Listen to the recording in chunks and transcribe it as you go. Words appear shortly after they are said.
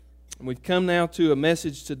And we've come now to a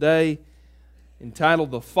message today entitled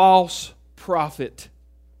The False Prophet.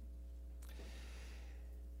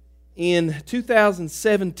 In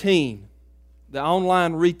 2017, the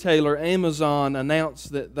online retailer Amazon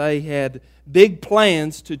announced that they had big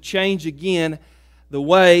plans to change again the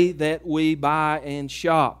way that we buy and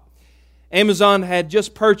shop. Amazon had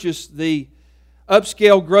just purchased the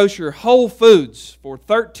upscale grocer Whole Foods for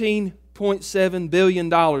 $13.7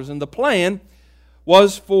 billion. And the plan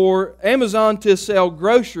was for Amazon to sell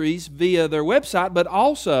groceries via their website, but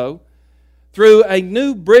also through a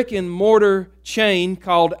new brick-and-mortar chain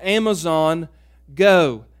called Amazon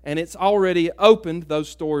Go. And it's already opened, those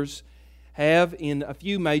stores have, in a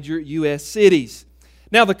few major U.S. cities.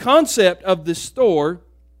 Now, the concept of this store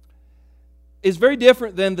is very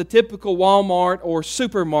different than the typical Walmart or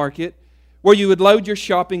supermarket where you would load your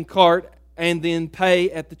shopping cart and then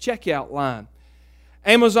pay at the checkout line.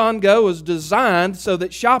 Amazon Go is designed so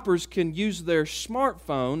that shoppers can use their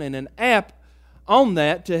smartphone and an app on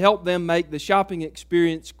that to help them make the shopping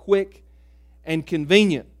experience quick and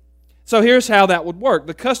convenient. So here's how that would work.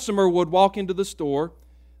 The customer would walk into the store.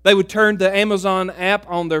 They would turn the Amazon app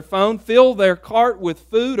on their phone, fill their cart with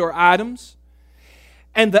food or items,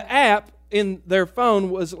 and the app in their phone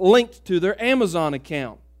was linked to their Amazon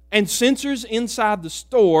account. And sensors inside the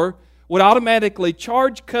store would automatically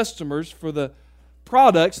charge customers for the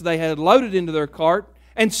products they had loaded into their cart.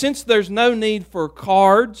 And since there's no need for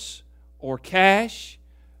cards or cash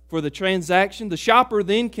for the transaction, the shopper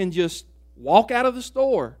then can just walk out of the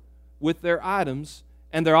store with their items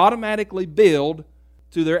and they're automatically billed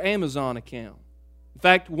to their Amazon account. In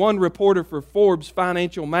fact, one reporter for Forbes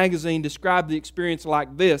Financial Magazine described the experience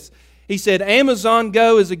like this. He said, Amazon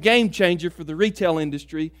Go is a game changer for the retail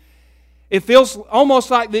industry. It feels almost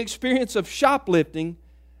like the experience of shoplifting,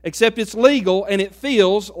 except it's legal and it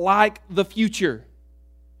feels like the future.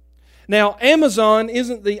 Now, Amazon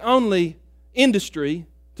isn't the only industry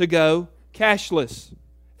to go cashless.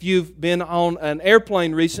 If you've been on an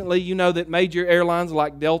airplane recently, you know that major airlines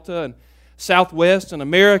like Delta and Southwest and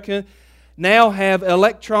American now have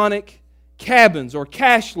electronic cabins, or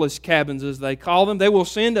cashless cabins as they call them. They will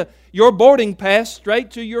send your boarding pass straight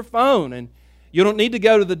to your phone, and you don't need to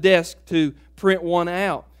go to the desk to print one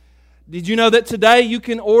out. Did you know that today you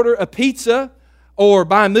can order a pizza or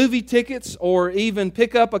buy movie tickets or even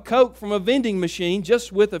pick up a Coke from a vending machine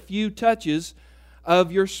just with a few touches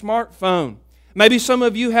of your smartphone? Maybe some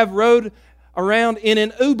of you have rode around in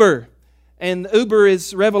an Uber, and Uber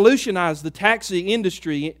has revolutionized the taxi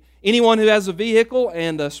industry. Anyone who has a vehicle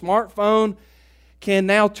and a smartphone can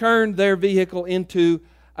now turn their vehicle into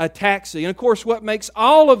a taxi. And of course, what makes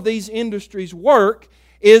all of these industries work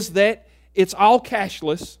is that it's all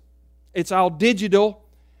cashless, it's all digital,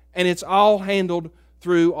 and it's all handled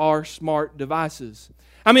through our smart devices.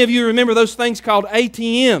 How many of you remember those things called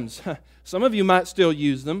ATMs? Some of you might still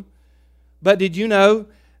use them. But did you know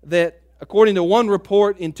that according to one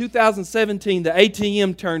report in 2017, the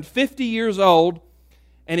ATM turned 50 years old,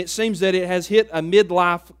 and it seems that it has hit a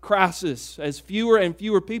midlife crisis as fewer and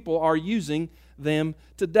fewer people are using them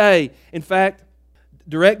today. In fact,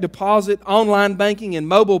 direct deposit, online banking, and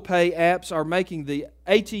mobile pay apps are making the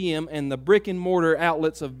ATM and the brick-and-mortar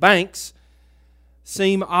outlets of banks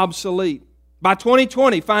seem obsolete. By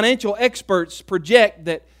 2020, financial experts project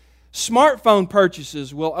that smartphone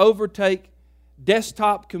purchases will overtake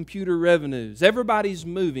desktop computer revenues. Everybody's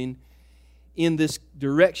moving in this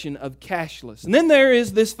direction of cashless. And then there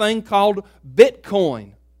is this thing called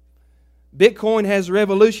Bitcoin. Bitcoin has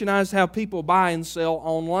revolutionized how people buy and sell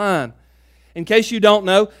online. In case you don't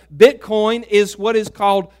know, Bitcoin is what is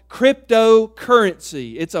called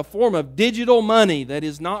cryptocurrency. It's a form of digital money that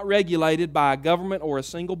is not regulated by a government or a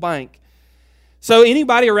single bank. So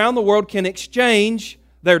anybody around the world can exchange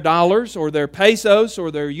their dollars or their pesos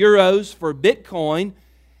or their euros for Bitcoin,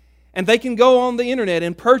 and they can go on the internet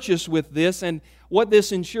and purchase with this. And what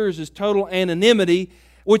this ensures is total anonymity,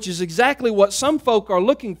 which is exactly what some folk are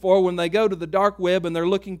looking for when they go to the dark web and they're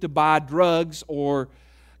looking to buy drugs or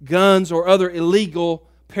guns or other illegal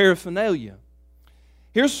paraphernalia.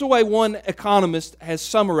 Here's the way one economist has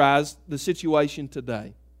summarized the situation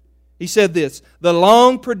today. He said this: the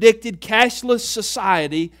long-predicted cashless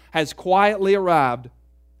society has quietly arrived.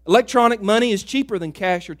 Electronic money is cheaper than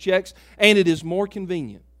cash or checks, and it is more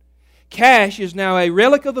convenient. Cash is now a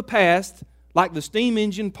relic of the past, like the steam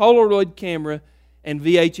engine, Polaroid camera, and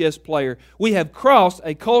VHS player. We have crossed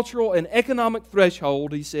a cultural and economic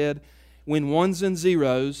threshold, he said, when ones and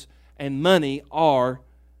zeros and money are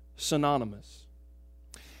synonymous.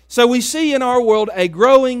 So we see in our world a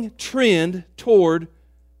growing trend toward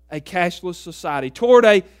a cashless society, toward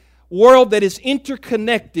world that is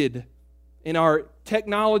interconnected in our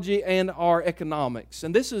technology and our economics.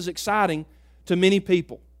 And this is exciting to many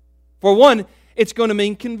people. For one, it's going to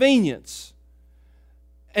mean convenience.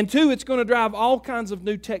 And two, it's going to drive all kinds of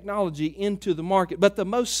new technology into the market. But the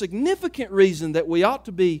most significant reason that we ought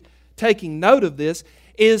to be taking note of this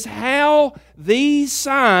is how these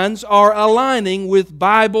signs are aligning with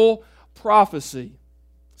Bible prophecy.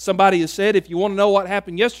 Somebody has said, if you want to know what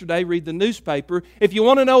happened yesterday, read the newspaper. If you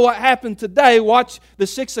want to know what happened today, watch the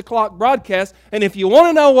 6 o'clock broadcast. And if you want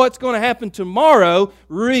to know what's going to happen tomorrow,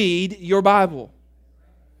 read your Bible.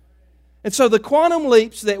 And so the quantum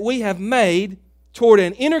leaps that we have made toward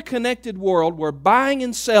an interconnected world where buying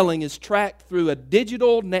and selling is tracked through a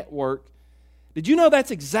digital network, did you know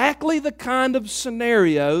that's exactly the kind of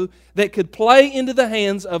scenario that could play into the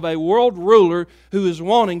hands of a world ruler who is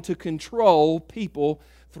wanting to control people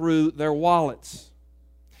through their wallets?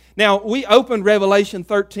 Now, we opened Revelation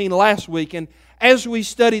 13 last week, and as we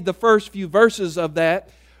studied the first few verses of that,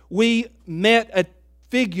 we met a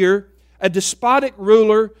figure, a despotic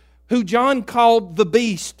ruler who John called the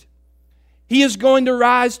Beast. He is going to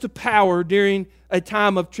rise to power during a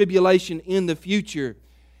time of tribulation in the future.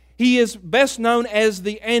 He is best known as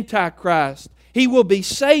the Antichrist. He will be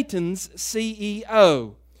Satan's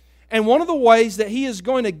CEO. And one of the ways that he is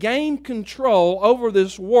going to gain control over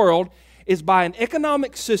this world is by an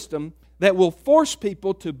economic system that will force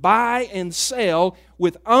people to buy and sell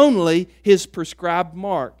with only his prescribed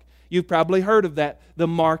mark. You've probably heard of that, the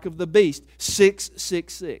mark of the beast,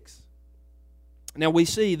 666. Now we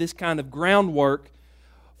see this kind of groundwork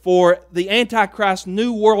for the Antichrist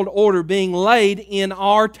New World Order being laid in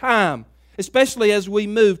our time, especially as we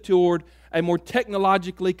move toward a more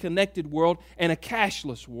technologically connected world and a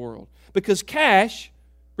cashless world. Because cash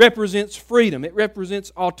represents freedom. It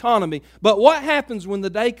represents autonomy. But what happens when the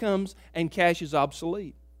day comes and cash is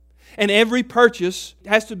obsolete? And every purchase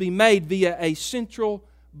has to be made via a central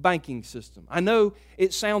banking system. I know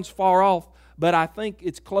it sounds far off, but I think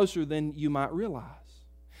it's closer than you might realize.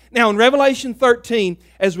 Now in Revelation 13,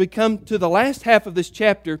 as we come to the last half of this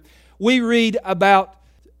chapter, we read about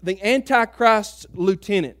the Antichrist's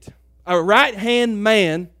lieutenant, a right-hand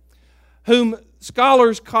man whom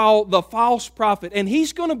scholars call the false prophet. And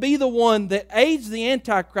he's going to be the one that aids the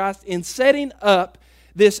Antichrist in setting up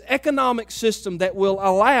this economic system that will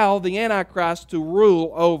allow the Antichrist to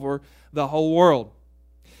rule over the whole world.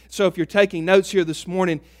 So if you're taking notes here this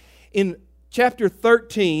morning, in chapter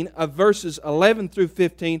 13 of verses 11 through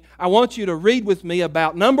 15, I want you to read with me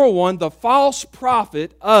about, number one, the false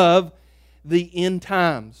prophet of the end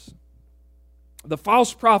times. The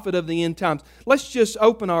false prophet of the end times. Let's just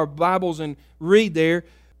open our Bibles and read there.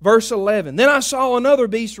 Verse 11. Then I saw another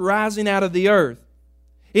beast rising out of the earth.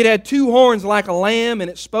 It had two horns like a lamb, and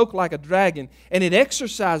it spoke like a dragon. And it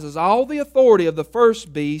exercises all the authority of the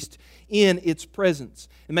first beast in its presence.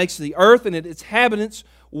 It makes the earth and its inhabitants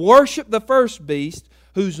worship the first beast,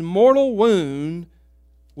 whose mortal wound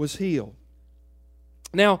was healed.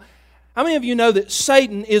 Now, how many of you know that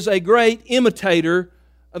Satan is a great imitator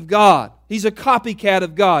of God? He's a copycat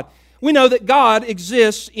of God. We know that God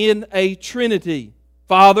exists in a Trinity: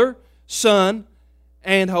 Father, Son,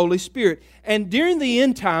 and Holy Spirit. And during the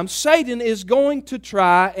end times, Satan is going to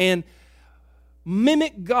try and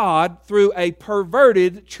mimic God through a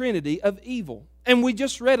perverted trinity of evil. And we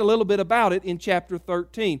just read a little bit about it in chapter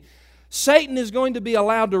 13. Satan is going to be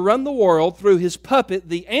allowed to run the world through his puppet,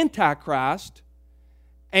 the Antichrist,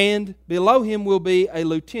 and below him will be a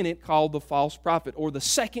lieutenant called the false prophet, or the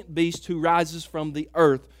second beast who rises from the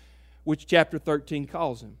earth, which chapter 13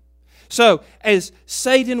 calls him. So, as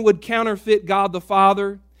Satan would counterfeit God the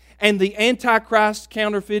Father, and the Antichrist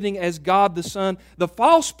counterfeiting as God the Son, the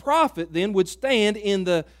false prophet then would stand in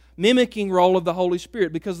the mimicking role of the Holy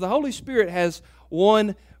Spirit, because the Holy Spirit has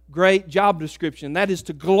one great job description, that is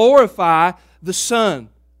to glorify the Son.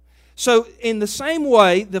 So in the same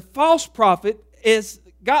way, the false prophet has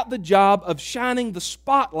got the job of shining the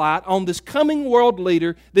spotlight on this coming world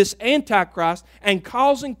leader, this Antichrist, and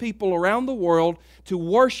causing people around the world to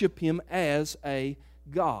worship him as a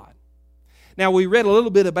god. Now, we read a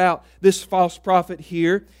little bit about this false prophet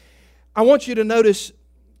here. I want you to notice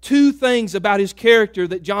two things about his character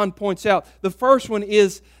that John points out. The first one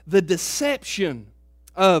is the deception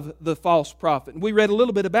of the false prophet. And we read a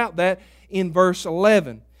little bit about that in verse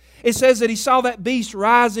 11. It says that he saw that beast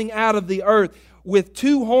rising out of the earth with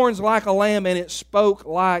two horns like a lamb, and it spoke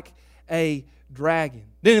like a dragon.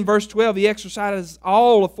 Then in verse 12, he exercises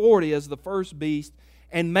all authority as the first beast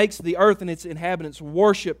and makes the earth and its inhabitants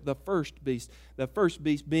worship the first beast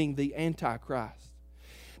being the Antichrist.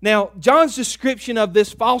 Now, John's description of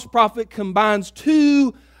this false prophet combines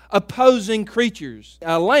two opposing creatures,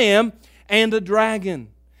 a lamb and a dragon.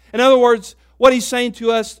 In other words, what he's saying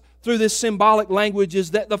to us through this symbolic language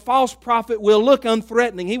is that the false prophet will look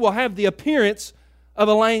unthreatening. He will have the appearance of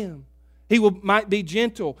a lamb. Might be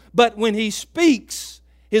gentle, but when he speaks,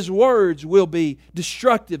 his words will be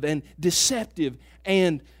destructive and deceptive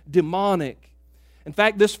and demonic. In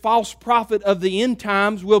fact, this false prophet of the end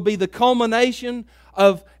times will be the culmination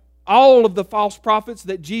of all of the false prophets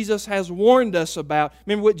that Jesus has warned us about.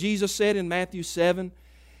 Remember what Jesus said in Matthew 7?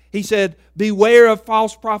 He said, "Beware of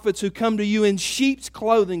false prophets who come to you in sheep's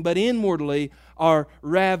clothing, but inwardly are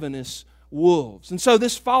ravenous wolves." And so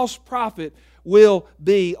this false prophet will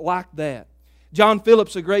be like that. John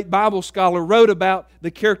Phillips, a great Bible scholar, wrote about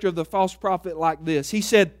the character of the false prophet like this. He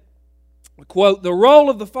said, quote, "The role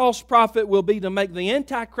of the false prophet will be to make the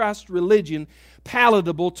Antichrist religion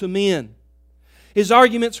palatable to men. His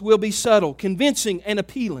arguments will be subtle, convincing, and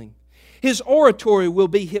appealing. His oratory will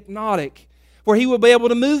be hypnotic, for he will be able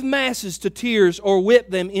to move masses to tears or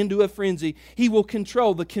whip them into a frenzy. He will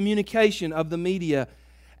control the communication of the media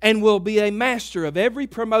and will be a master of every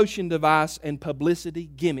promotion device and publicity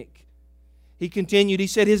gimmick." He continued, he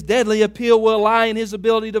said, "His deadly appeal will lie in his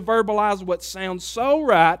ability to verbalize what sounds so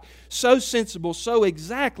right, so sensible, so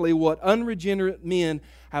exactly what unregenerate men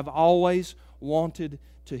have always wanted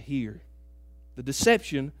to hear." The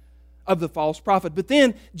deception of the false prophet. But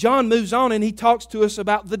then John moves on and he talks to us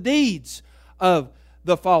about the deeds of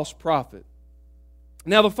the false prophet.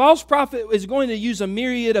 Now, the false prophet is going to use a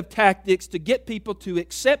myriad of tactics to get people to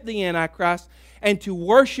accept the Antichrist and to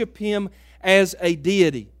worship him as a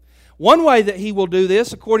deity. One way that he will do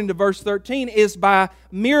this, according to verse 13, is by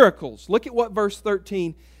miracles. Look at what verse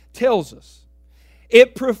 13 tells us.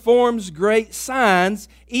 "It performs great signs,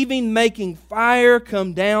 even making fire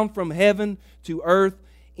come down from heaven to earth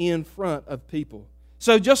in front of people."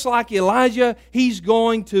 So just like Elijah, he's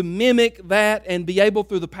going to mimic that and be able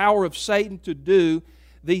through the power of Satan to do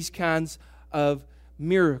these kinds of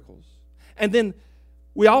miracles. And then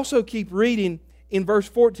we also keep reading in verse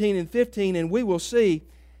 14 and 15, and we will see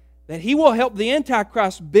that he will help the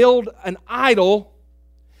Antichrist build an idol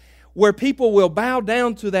where people will bow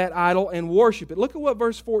down to that idol and worship it. Look at what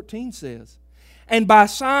verse 14 says. "And by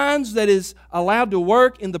signs that is allowed to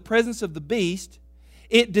work in the presence of the beast,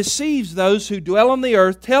 it deceives those who dwell on the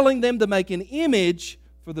earth, telling them to make an image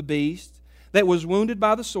for the beast that was wounded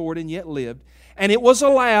by the sword and yet lived. And it was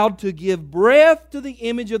allowed to give breath to the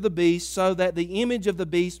image of the beast, so that the image of the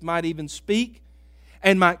beast might even speak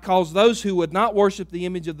and might cause those who would not worship the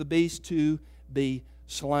image of the beast to be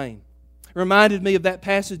slain." Reminded me of that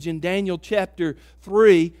passage in Daniel chapter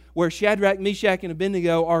 3 where Shadrach, Meshach, and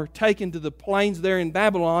Abednego are taken to the plains there in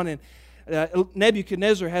Babylon, and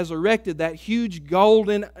Nebuchadnezzar has erected that huge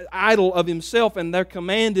golden idol of himself, and they're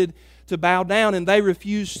commanded to bow down, and they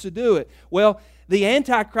refuse to do it. Well, the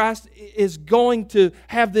Antichrist is going to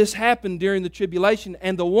have this happen during the tribulation,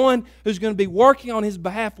 and the one who's going to be working on his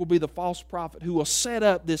behalf will be the false prophet who will set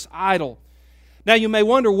up this idol. Now you may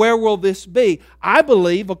wonder, where will this be? I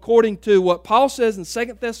believe, according to what Paul says in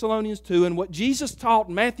 2 Thessalonians 2 and what Jesus taught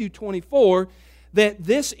in Matthew 24, that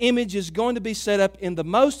this image is going to be set up in the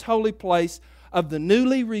most holy place of the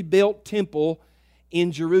newly rebuilt temple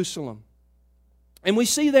in Jerusalem. And we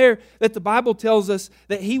see there that the Bible tells us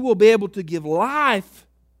that he will be able to give life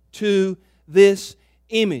to this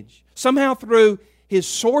image. Somehow through his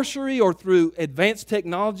sorcery or through advanced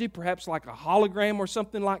technology, perhaps like a hologram or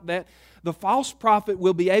something like that, the false prophet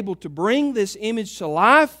will be able to bring this image to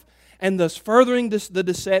life and thus furthering the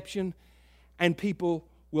deception, and people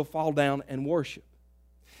will fall down and worship.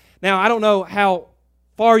 Now, I don't know how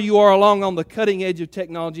far you are along on the cutting edge of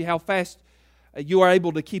technology, how fast you are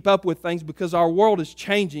able to keep up with things, because our world is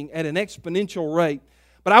changing at an exponential rate.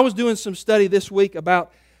 But I was doing some study this week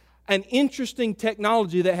about an interesting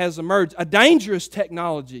technology that has emerged, a dangerous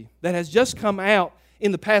technology that has just come out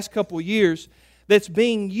in the past couple of years that's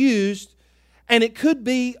being used, and it could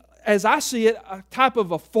be, as I see it, a type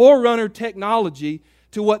of a forerunner technology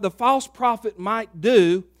to what the false prophet might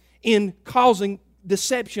do in causing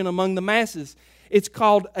deception among the masses. It's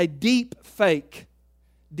called a deep fake.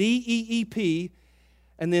 D-E-E-P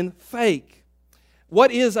and then fake.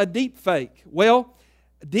 What is a deep fake? Well,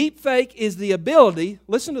 deep fake is the ability,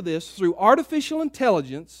 listen to this, through artificial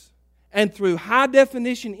intelligence and through high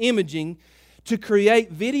definition imaging to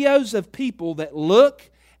create videos of people that look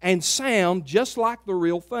and sound just like the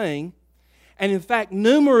real thing. And in fact,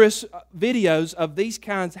 numerous videos of these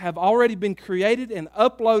kinds have already been created and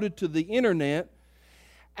uploaded to the internet.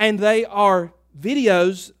 And they are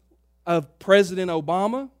videos of President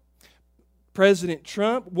Obama, President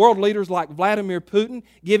Trump, world leaders like Vladimir Putin,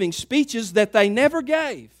 giving speeches that they never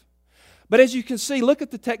gave. But as you can see, look at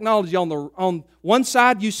the technology. On one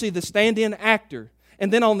side, you see the stand-in actor.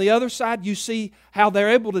 And then on the other side, you see how they're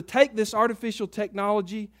able to take this artificial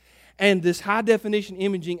technology and this high-definition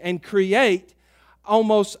imaging and create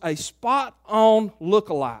almost a spot-on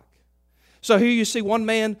look-alike. So here you see one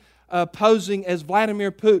man posing as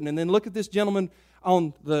Vladimir Putin. And then look at this gentleman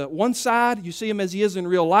on the one side. You see him as he is in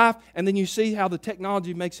real life. And then you see how the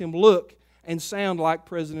technology makes him look and sound like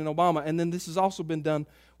President Obama. And then this has also been done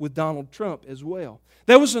with Donald Trump as well.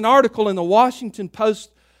 There was an article in the Washington Post,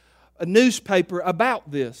 a newspaper, about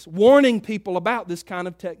this, warning people about this kind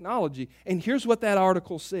of technology. And here's what that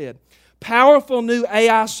article said. Powerful new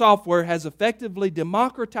AI software has effectively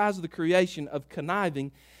democratized the creation of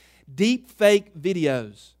conniving, deep-fake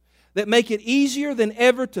videos that make it easier than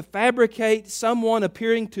ever to fabricate someone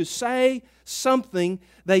appearing to say something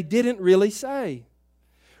they didn't really say.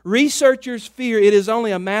 Researchers fear it is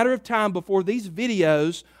only a matter of time before these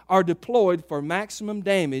videos are deployed for maximum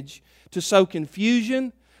damage to sow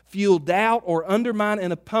confusion, fuel doubt, or undermine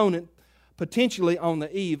an opponent potentially on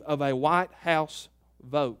the eve of a White House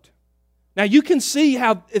vote. Now you can see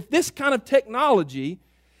how if this kind of technology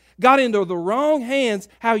got into the wrong hands,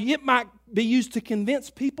 how it might be used to convince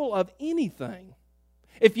people of anything.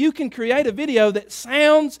 If you can create a video that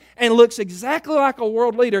sounds and looks exactly like a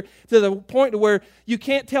world leader to the point to where you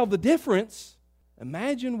can't tell the difference,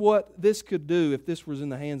 imagine what this could do if this was in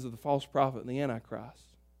the hands of the false prophet and the Antichrist.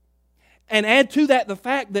 And add to that the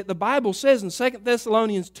fact that the Bible says in 2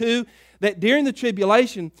 Thessalonians 2 that during the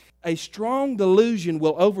tribulation, a strong delusion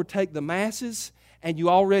will overtake the masses, and you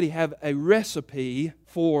already have a recipe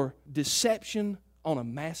for deception on a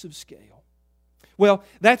massive scale. Well,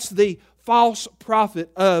 that's the false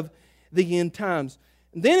prophet of the end times.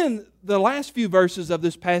 And then in the last few verses of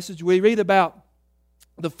this passage, we read about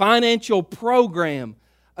the financial program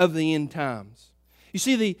of the end times. You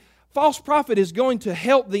see, the false prophet is going to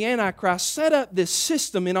help the Antichrist set up this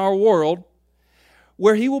system in our world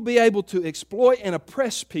where he will be able to exploit and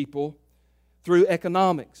oppress people through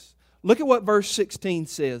economics. Look at what verse 16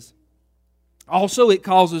 says. Also, it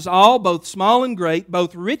causes all, both small and great,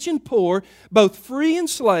 both rich and poor, both free and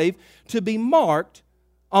slave, to be marked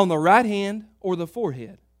on the right hand or the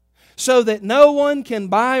forehead, so that no one can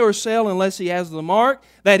buy or sell unless he has the mark,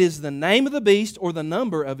 that is the name of the beast or the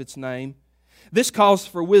number of its name. This calls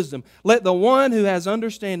for wisdom. Let the one who has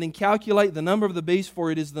understanding calculate the number of the beast,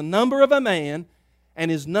 for it is the number of a man, and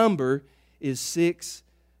his number is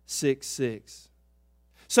 666.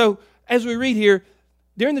 So, as we read here,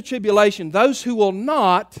 during the tribulation, those who will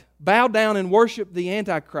not bow down and worship the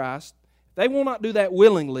Antichrist, they will not do that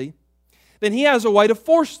willingly, then he has a way to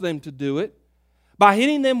force them to do it by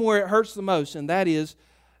hitting them where it hurts the most, and that is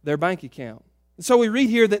their bank account. And so we read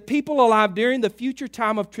here that people alive during the future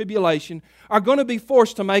time of tribulation are going to be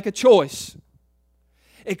forced to make a choice.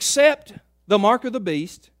 Accept the mark of the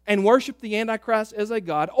beast and worship the Antichrist as a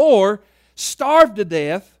god, or starve to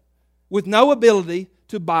death with no ability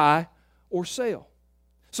to buy or sell.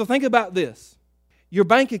 So think about this. Your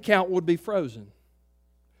bank account would be frozen.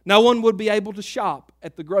 No one would be able to shop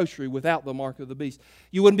at the grocery without the mark of the beast.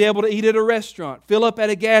 You wouldn't be able to eat at a restaurant, fill up at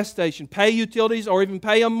a gas station, pay utilities, or even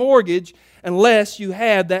pay a mortgage unless you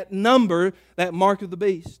had that number, that mark of the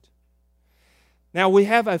beast. Now, we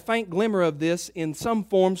have a faint glimmer of this in some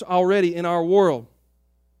forms already in our world.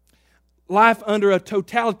 Life under a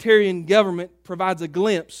totalitarian government provides a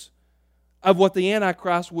glimpse of what the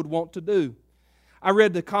Antichrist would want to do. I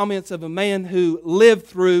read the comments of a man who lived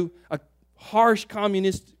through a harsh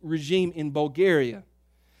communist regime in Bulgaria.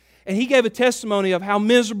 And he gave a testimony of how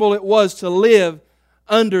miserable it was to live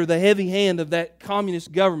under the heavy hand of that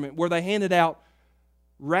communist government where they handed out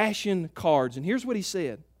ration cards. And here's what he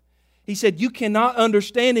said. He said, "You cannot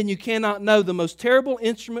understand and you cannot know the most terrible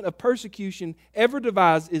instrument of persecution ever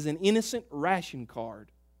devised is an innocent ration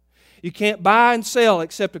card. You can't buy and sell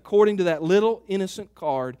except according to that little innocent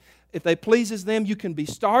card. If they pleases them, you can be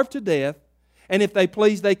starved to death. And if they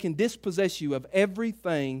please, they can dispossess you of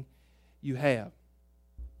everything you have."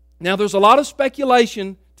 Now, there's a lot of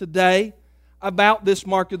speculation today about this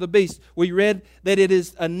mark of the beast. We read that it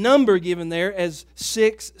is a number given there as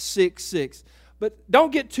 666. But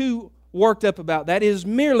don't get too worked up about that. It is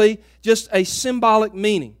merely just a symbolic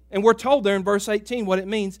meaning. And we're told there in verse 18 what it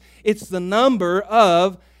means. It's the number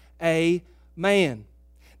of a man.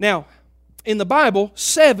 Now, in the Bible,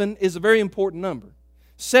 7 is a very important number.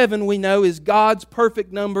 7, we know, is God's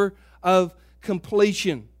perfect number of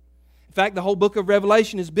completion. In fact, the whole book of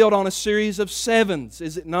Revelation is built on a series of 7s,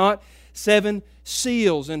 is it not? 7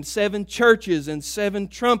 seals and 7 churches and 7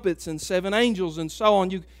 trumpets and 7 angels and so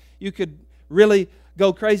on. You could really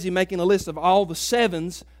go crazy making a list of all the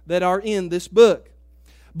 7s that are in this book.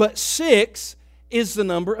 But 6 is the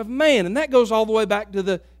number of man. And that goes all the way back to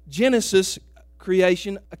the Genesis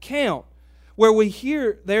creation account, where we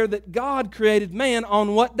hear there that God created man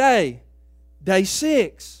on what day? Day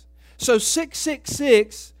 6. So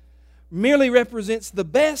 666 merely represents the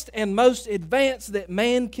best and most advanced that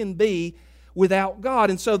man can be without God.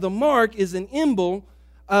 And so the mark is an symbol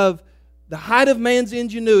of the height of man's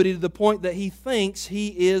ingenuity to the point that he thinks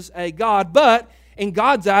he is a God. But in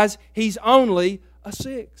God's eyes, he's only a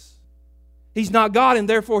 6. He's not God, and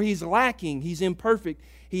therefore he's lacking. He's imperfect.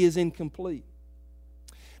 He is incomplete.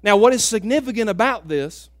 Now, what is significant about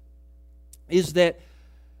this is that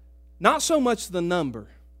not so much the number,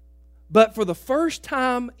 but for the first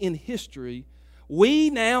time in history, we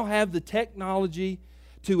now have the technology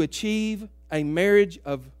to achieve a marriage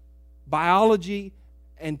of biology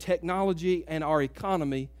and technology and our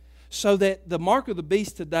economy so that the mark of the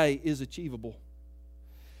beast today is achievable.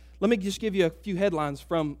 Let me just give you a few headlines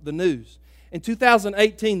from the news. In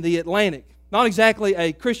 2018, The Atlantic, not exactly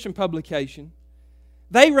a Christian publication,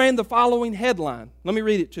 they ran the following headline. Let me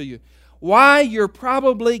read it to you. Why you're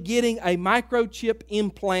probably getting a microchip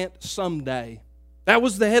implant someday. That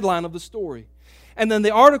was the headline of the story. And then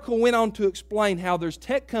the article went on to explain how there's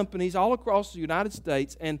tech companies all across the United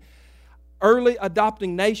States and early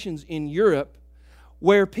adopting nations in Europe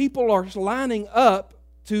where people are lining up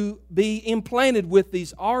to be implanted with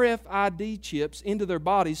these RFID chips into their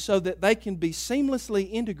bodies so that they can be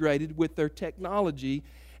seamlessly integrated with their technology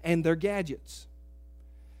and their gadgets.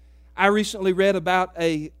 I recently read about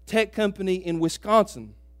a tech company in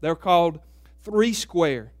Wisconsin. They're called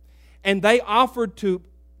 3Square. And they offered to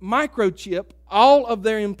microchip all of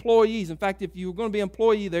their employees. In fact, if you were going to be an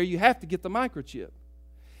employee there, you have to get the microchip.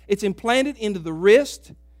 It's implanted into the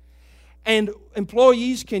wrist, and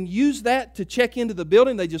employees can use that to check into the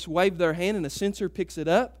building. They just wave their hand and a sensor picks it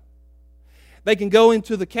up. They can go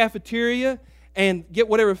into the cafeteria and get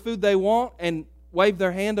whatever food they want and wave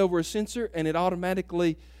their hand over a sensor, and it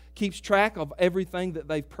automatically keeps track of everything that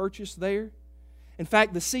they've purchased there. In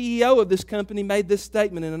fact, the CEO of this company made this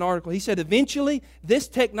statement in an article. He said, eventually, this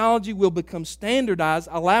technology will become standardized,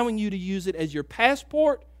 allowing you to use it as your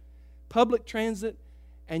passport, public transit,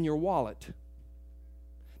 and your wallet.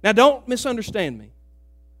 Now, don't misunderstand me.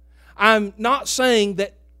 I'm not saying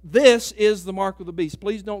that this is the mark of the beast.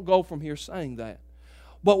 Please don't go from here saying that.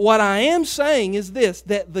 But what I am saying is this,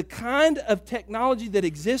 that the kind of technology that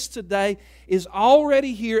exists today is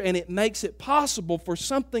already here, and it makes it possible for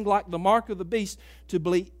something like the mark of the beast to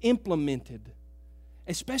be implemented.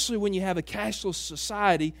 Especially when you have a cashless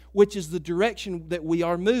society, which is the direction that we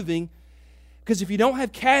are moving. Because if you don't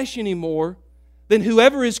have cash anymore, then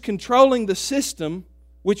whoever is controlling the system,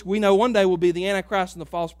 which we know one day will be the Antichrist and the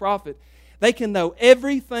false prophet, they can know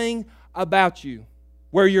everything about you.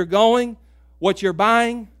 Where you're going, what you're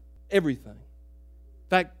buying, everything. In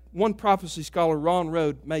fact, one prophecy scholar, Ron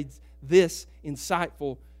Rode, made this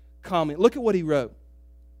insightful comment. Look at what he wrote.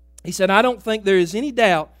 He said, I don't think there is any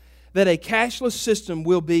doubt that a cashless system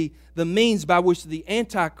will be the means by which the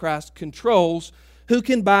Antichrist controls who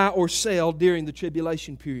can buy or sell during the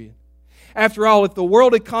tribulation period. After all, if the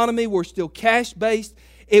world economy were still cash-based,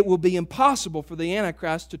 it will be impossible for the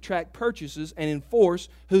Antichrist to track purchases and enforce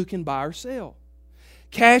who can buy or sell.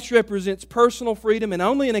 Cash represents personal freedom, and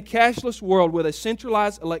only in a cashless world with a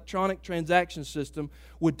centralized electronic transaction system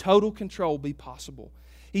would total control be possible.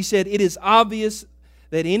 He said, it is obvious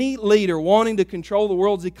that any leader wanting to control the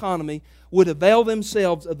world's economy would avail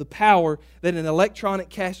themselves of the power that an electronic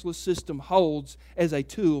cashless system holds as a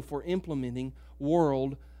tool for implementing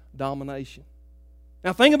world domination.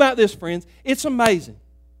 Now think about this, friends. It's amazing.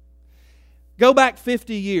 Go back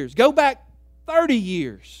 50 years. Go back 30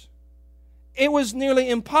 years. It was nearly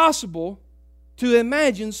impossible to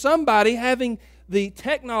imagine somebody having the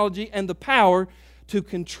technology and the power to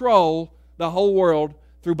control the whole world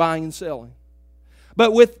through buying and selling.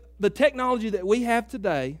 But with the technology that we have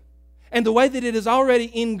today, and the way that it is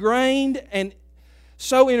already ingrained and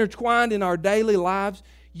so intertwined in our daily lives,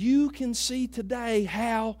 you can see today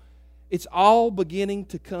how it's all beginning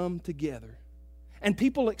to come together. And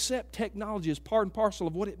people accept technology as part and parcel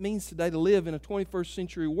of what it means today to live in a 21st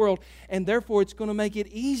century world, and therefore it's going to make it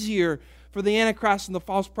easier for the Antichrist and the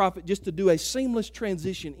false prophet just to do a seamless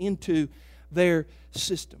transition into their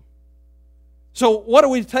system. So what do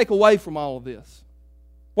we take away from all of this?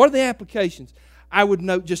 What are the applications? I would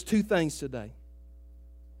note just two things today.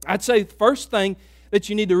 I'd say the first thing that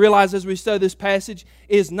you need to realize as we study this passage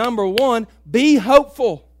is, number one, be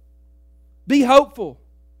hopeful. Be hopeful.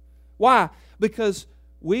 Why? Because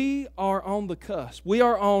we are on the cusp. We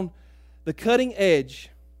are on the cutting edge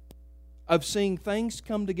of seeing things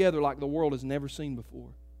come together like the world has never seen before.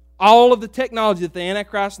 All of the technology that the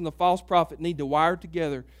Antichrist and the false prophet need to wire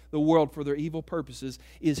together the world for their evil purposes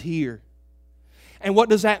is here. And what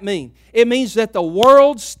does that mean? It means that the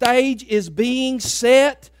world stage is being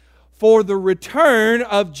set for the return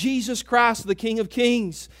of Jesus Christ, the King of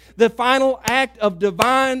Kings. The final act of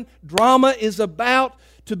divine drama is about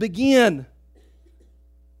to begin.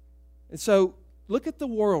 And so, look at the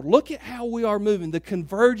world. Look at how we are moving. The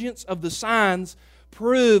convergence of the signs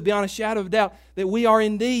prove beyond a shadow of doubt that we are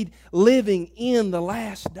indeed living in the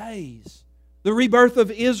last days. The rebirth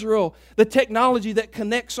of Israel, the technology that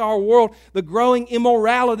connects our world, the growing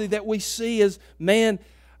immorality that we see as man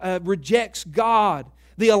rejects God,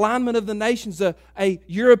 the alignment of the nations, a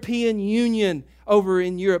European Union over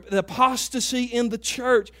in Europe, the apostasy in the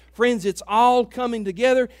church. Friends, it's all coming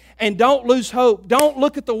together, and don't lose hope. Don't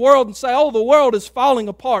look at the world and say, oh, the world is falling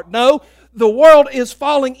apart. No, the world is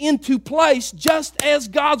falling into place just as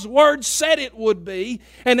God's Word said it would be.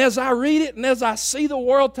 And as I read it and as I see the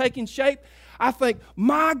world taking shape, I think,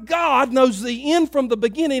 my God knows the end from the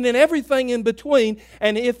beginning and everything in between.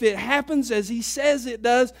 And if it happens as He says it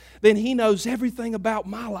does, then He knows everything about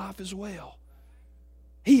my life as well.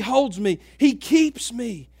 He holds me. He keeps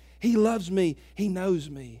me. He loves me. He knows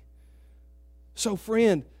me. So,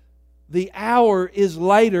 friend, the hour is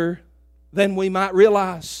later than we might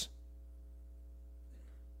realize.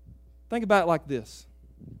 Think about it like this.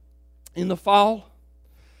 In the fall,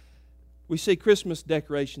 we see Christmas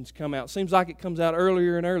decorations come out. Seems like it comes out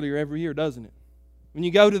earlier and earlier every year, doesn't it? When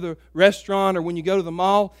you go to the restaurant or when you go to the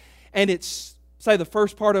mall and it's, say, the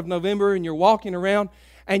first part of November and you're walking around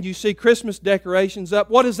and you see Christmas decorations up,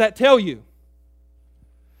 what does that tell you?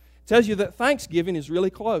 It tells you that Thanksgiving is really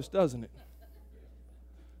close, doesn't it?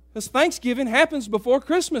 Because Thanksgiving happens before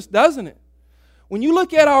Christmas, doesn't it? When you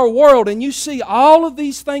look at our world and you see all of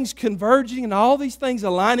these things converging and all these things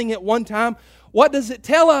aligning at one time, what does it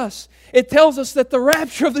tell us? It tells us that the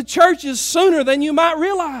rapture of the church is sooner than you might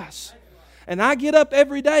realize. And I get up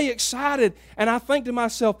every day excited and I think to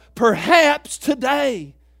myself, perhaps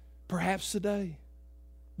today. Perhaps today.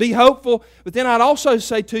 Be hopeful, but then I'd also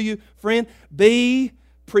say to you, friend, be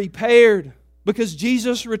prepared. Because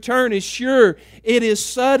Jesus' return is sure. It is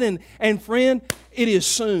sudden. And friend, it is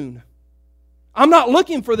soon. I'm not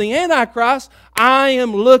looking for the Antichrist. I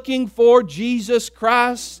am looking for Jesus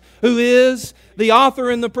Christ, who is the author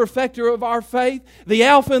and the perfecter of our faith, the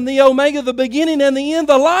Alpha and the Omega, the beginning and the end,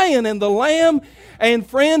 the Lion and the Lamb. And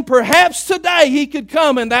friend, perhaps today He could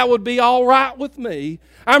come and that would be all right with me.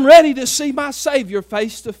 I'm ready to see my Savior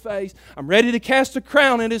face to face. I'm ready to cast a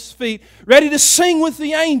crown at His feet, ready to sing with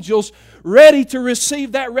the angels, ready to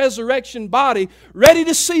receive that resurrection body, ready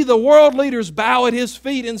to see the world leaders bow at His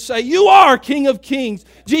feet and say, you are King of Kings.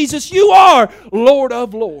 Jesus, you are Lord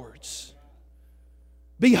of Lords.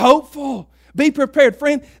 Be hopeful. Be prepared.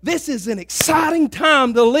 Friend, this is an exciting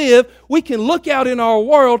time to live. We can look out in our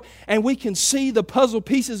world and we can see the puzzle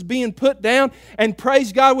pieces being put down, and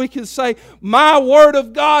praise God, we can say, my Word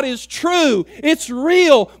of God is true. It's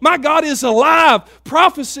real. My God is alive.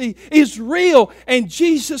 Prophecy is real, and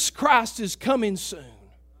Jesus Christ is coming soon.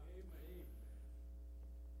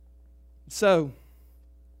 So,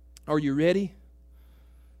 are you ready?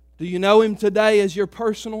 Do you know Him today as your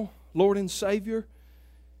personal Lord and Savior?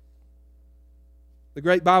 The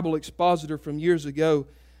great Bible expositor from years ago,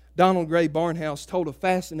 Donald Gray Barnhouse, told a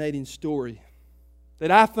fascinating story that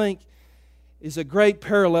I think is a great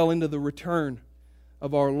parallel into the return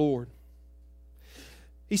of our Lord.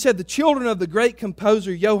 He said, the children of the great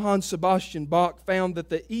composer Johann Sebastian Bach found that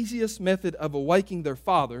the easiest method of awaking their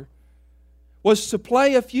father was to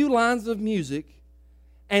play a few lines of music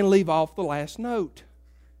and leave off the last note.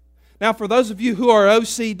 Now, for those of you who are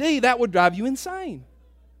OCD, that would drive you insane.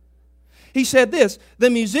 He said this, the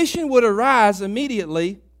musician would arise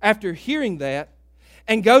immediately after hearing that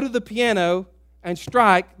and go to the piano and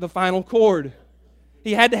strike the final chord.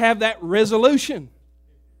 He had to have that resolution.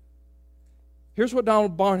 Here's what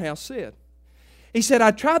Donald Barnhouse said. He said,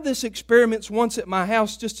 I tried this experiment once at my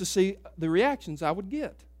house just to see the reactions I would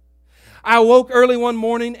get. I woke early one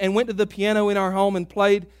morning and went to the piano in our home and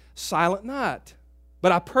played Silent Night.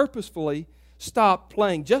 But I purposefully stopped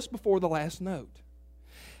playing just before the last note.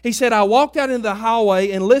 He said, I walked out into the hallway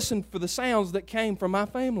and listened for the sounds that came from my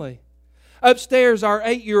family. Upstairs, our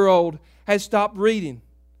 8-year-old had stopped reading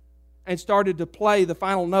and started to play the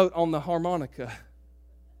final note on the harmonica.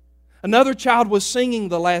 Another child was singing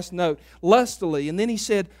the last note lustily, and then he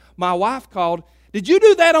said, my wife called, did you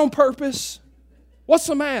do that on purpose? What's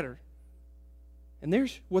the matter? And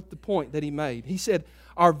there's what the point that he made. He said,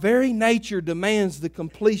 our very nature demands the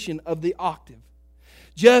completion of the octave.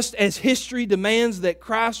 just as history demands that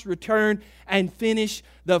Christ return and finish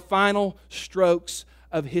the final strokes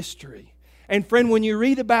of history. And friend, when you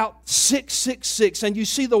read about 666 and you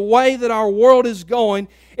see the way that our world is going,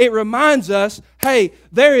 it reminds us, hey,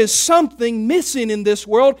 there is something missing in this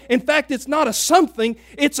world. In fact, it's not a something,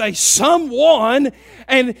 it's a someone.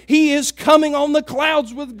 And He is coming on the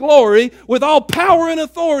clouds with glory, with all power and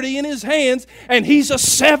authority in His hands. And He's a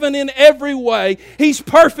 7 in every way. He's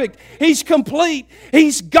perfect. He's complete.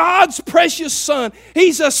 He's God's precious Son.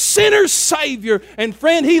 He's a sinner's Savior. And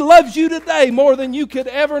friend, He loves you today more than you could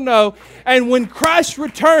ever know. And when Christ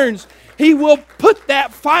returns, He will put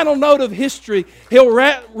that final note of history. He'll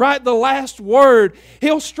write the last word.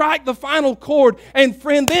 He'll strike the final chord. And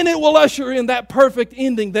friend, then it will usher in that perfect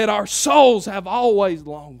ending that our souls have always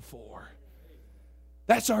longed for.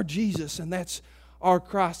 That's our Jesus and that's our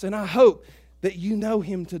Christ. And I hope that you know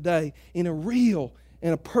Him today in a real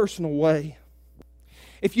and a personal way.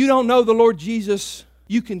 If you don't know the Lord Jesus,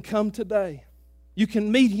 you can come today. You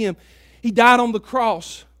can meet Him. He died on the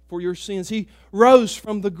cross for your sins. He rose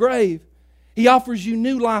from the grave. He offers you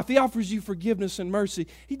new life. He offers you forgiveness and mercy.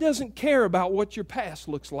 He doesn't care about what your past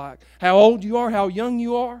looks like, how old you are, how young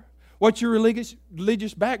you are, what your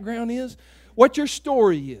religious background is, what your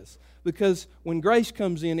story is. Because when grace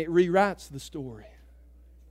comes in, it rewrites the story.